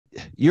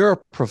you're a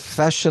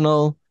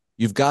professional.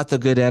 You've got the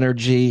good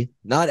energy.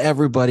 Not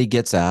everybody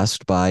gets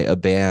asked by a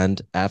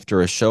band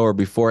after a show or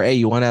before, hey,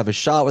 you want to have a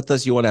shot with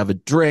us? You want to have a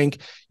drink?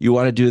 You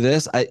want to do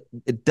this?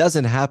 It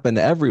doesn't happen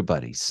to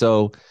everybody.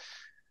 So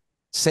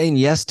saying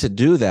yes to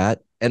do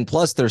that, and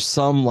plus there's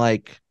some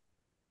like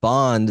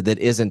bond that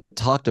isn't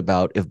talked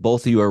about if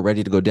both of you are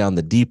ready to go down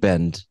the deep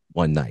end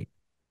one night.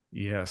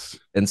 Yes.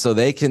 And so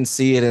they can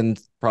see it in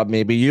probably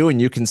maybe you,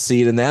 and you can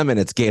see it in them, and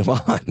it's game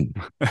on.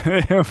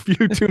 A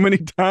few too many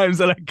times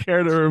that I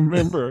care to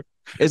remember.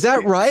 Is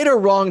that right or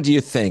wrong, do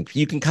you think?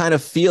 You can kind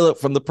of feel it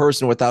from the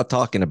person without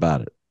talking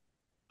about it.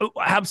 Oh,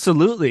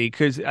 absolutely.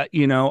 Because,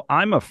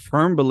 I'm a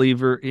firm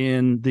believer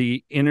in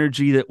the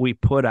energy that we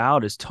put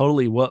out is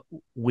totally what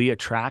we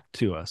attract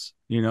to us.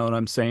 You know what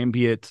I'm saying?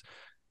 Be it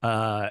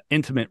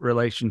intimate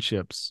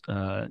relationships,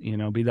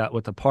 be that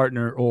with a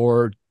partner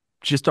or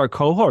just our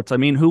cohorts. I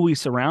mean, who we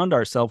surround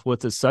ourselves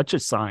with is such a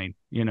sign,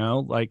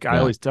 like I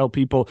always tell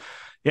people,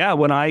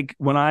 when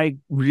I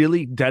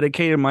really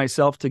dedicated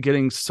myself to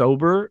getting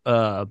sober,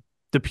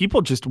 the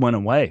people just went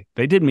away.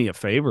 They did me a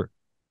favor.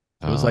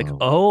 It was like,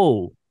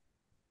 oh,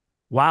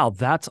 wow,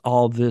 that's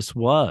all this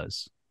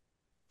was.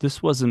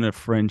 This wasn't a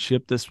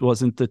friendship. This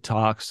wasn't the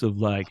talks of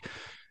like,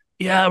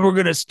 yeah, we're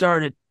going to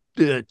start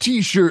a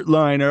t-shirt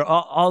line or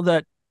all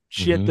that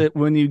shit that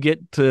when you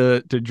get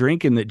to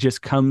drinking that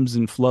just comes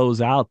and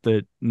flows out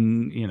that,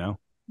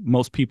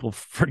 most people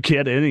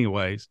forget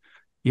anyways,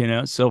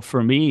 So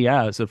for me,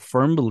 as a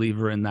firm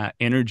believer in that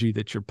energy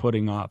that you're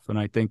putting off. And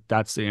I think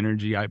that's the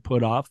energy I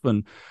put off.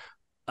 And,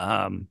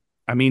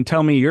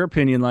 tell me your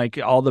opinion, like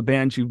all the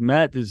bands you've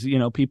met is,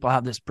 people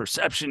have this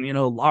perception,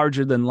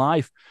 larger than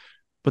life,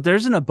 but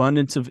there's an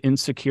abundance of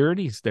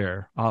insecurities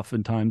there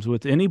oftentimes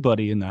with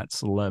anybody in that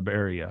celeb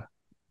area.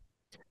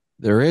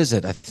 There is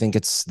it. I think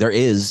there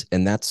is.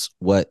 And that's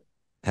what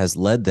has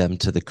led them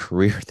to the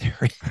career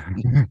they're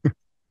in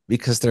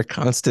because they're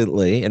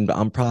constantly, and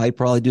I'm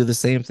probably do the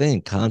same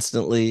thing,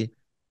 constantly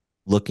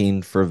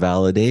looking for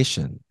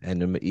validation.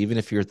 And even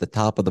if you're at the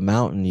top of the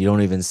mountain, you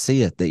don't even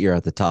see it that you're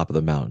at the top of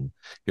the mountain.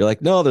 You're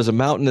like, no, there's a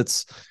mountain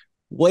that's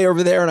way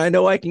over there and I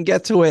know I can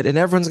get to it. And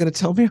everyone's going to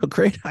tell me how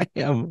great I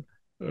am.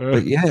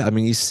 But yeah,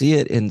 you see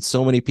it in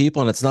so many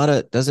people,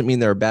 and doesn't mean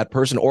they're a bad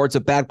person or it's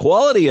a bad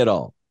quality at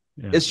all.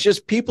 Yeah. It's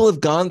just people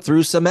have gone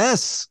through some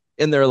mess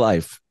in their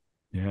life.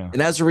 Yeah.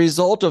 And as a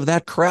result of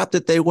that crap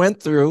that they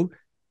went through,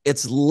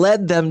 it's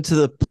led them to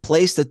the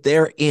place that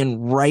they're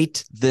in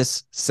right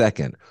this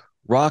second.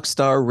 Rock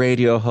star,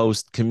 radio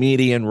host,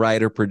 comedian,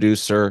 writer,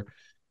 producer,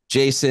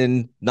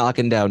 Jason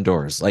knocking down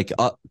doors, like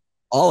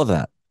all of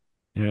that.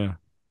 Yeah.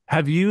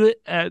 Have you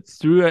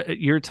through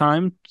your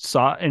time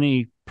sought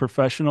any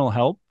professional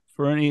help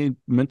for any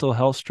mental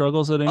health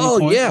struggles at any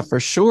point? Oh yeah, for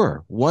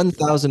sure.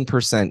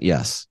 1000%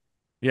 yes.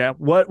 Yeah.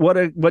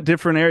 What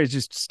different areas?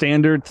 Just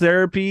standard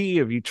therapy?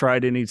 Have you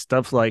tried any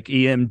stuff like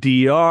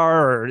EMDR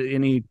or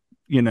any,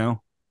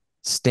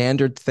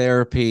 Standard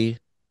therapy.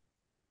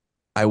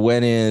 I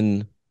went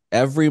in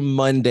every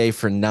Monday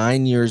for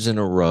 9 years in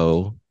a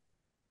row.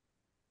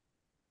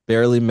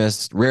 Rarely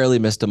missed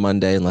a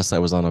Monday unless I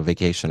was on a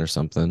vacation or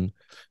something.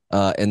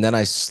 And then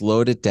I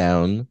slowed it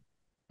down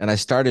and I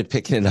started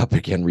picking it up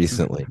again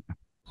recently.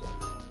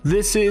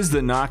 This is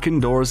the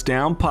Knocking Doors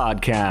Down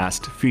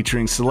podcast,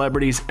 featuring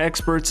celebrities,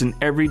 experts, and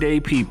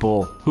everyday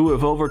people who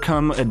have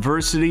overcome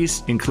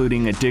adversities,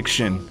 including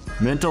addiction,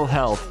 mental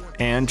health,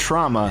 and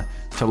trauma,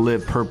 to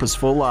live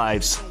purposeful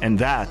lives. And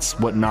that's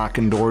what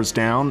Knocking Doors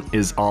Down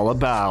is all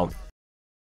about.